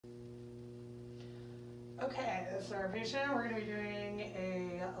Okay, this is our patient. We're going to be doing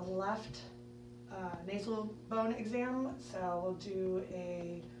a left nasal bone exam. So we'll do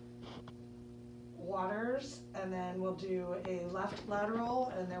a Waters, and then we'll do a left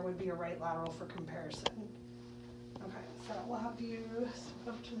lateral, and there would be a right lateral for comparison. Okay, so we'll have you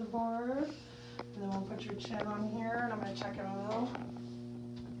step up to the board, and then we'll put your chin on here, and I'm going to check it out.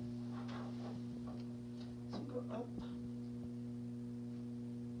 So go up.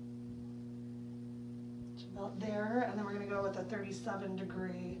 It's about there, and then we're going to go with a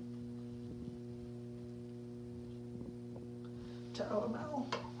 37-degree to OML.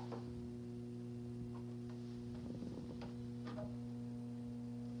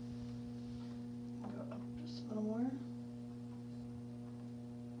 More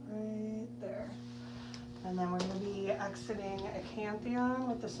right there, and then we're going to be exiting a Canthion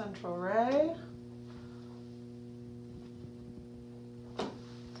with the central ray. Okay,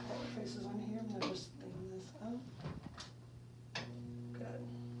 face is on here. I'm going to just thing this up.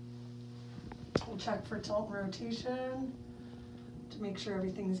 Good. We'll check for tilt and rotation to make sure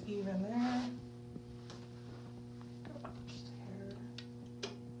everything's even there.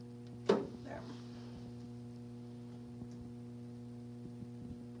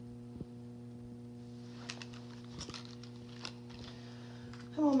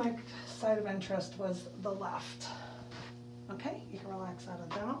 Well, my side of interest was the left. Okay, you can relax out of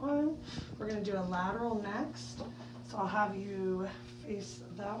that one. We're going to do a lateral next. So I'll have you face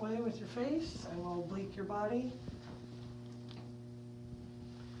that way with your face, and we'll oblique your body.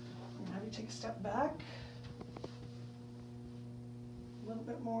 I'm going to have you take a step back. A little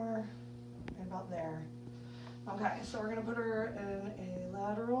bit more, right about there. Okay, so we're going to put her in a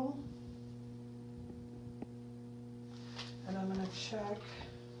lateral. And I'm going to check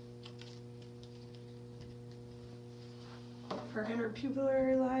her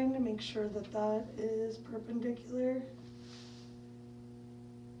interpupillary line to make sure that that is perpendicular.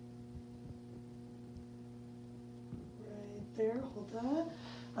 Right there, hold that.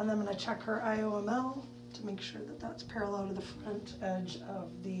 And then I'm going to check her IOML to make sure that that's parallel to the front edge of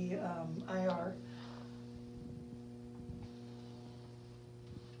the IR.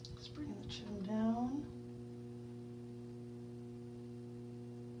 Just bring the chin down.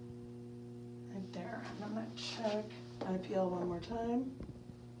 Right there. And I'm going to check IPL one more time.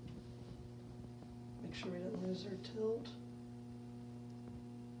 Make sure we didn't lose our tilt.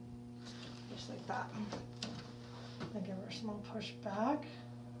 Just like that. And give her a small push back.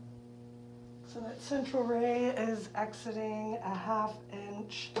 So that central ray is exiting a 1/2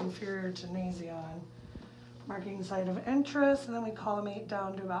 inch inferior to nasion. Marking site of interest, and then we collimate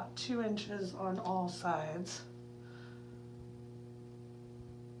down to about 2 inches on all sides.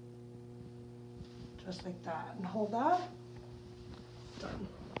 Just like that, and hold that. Done.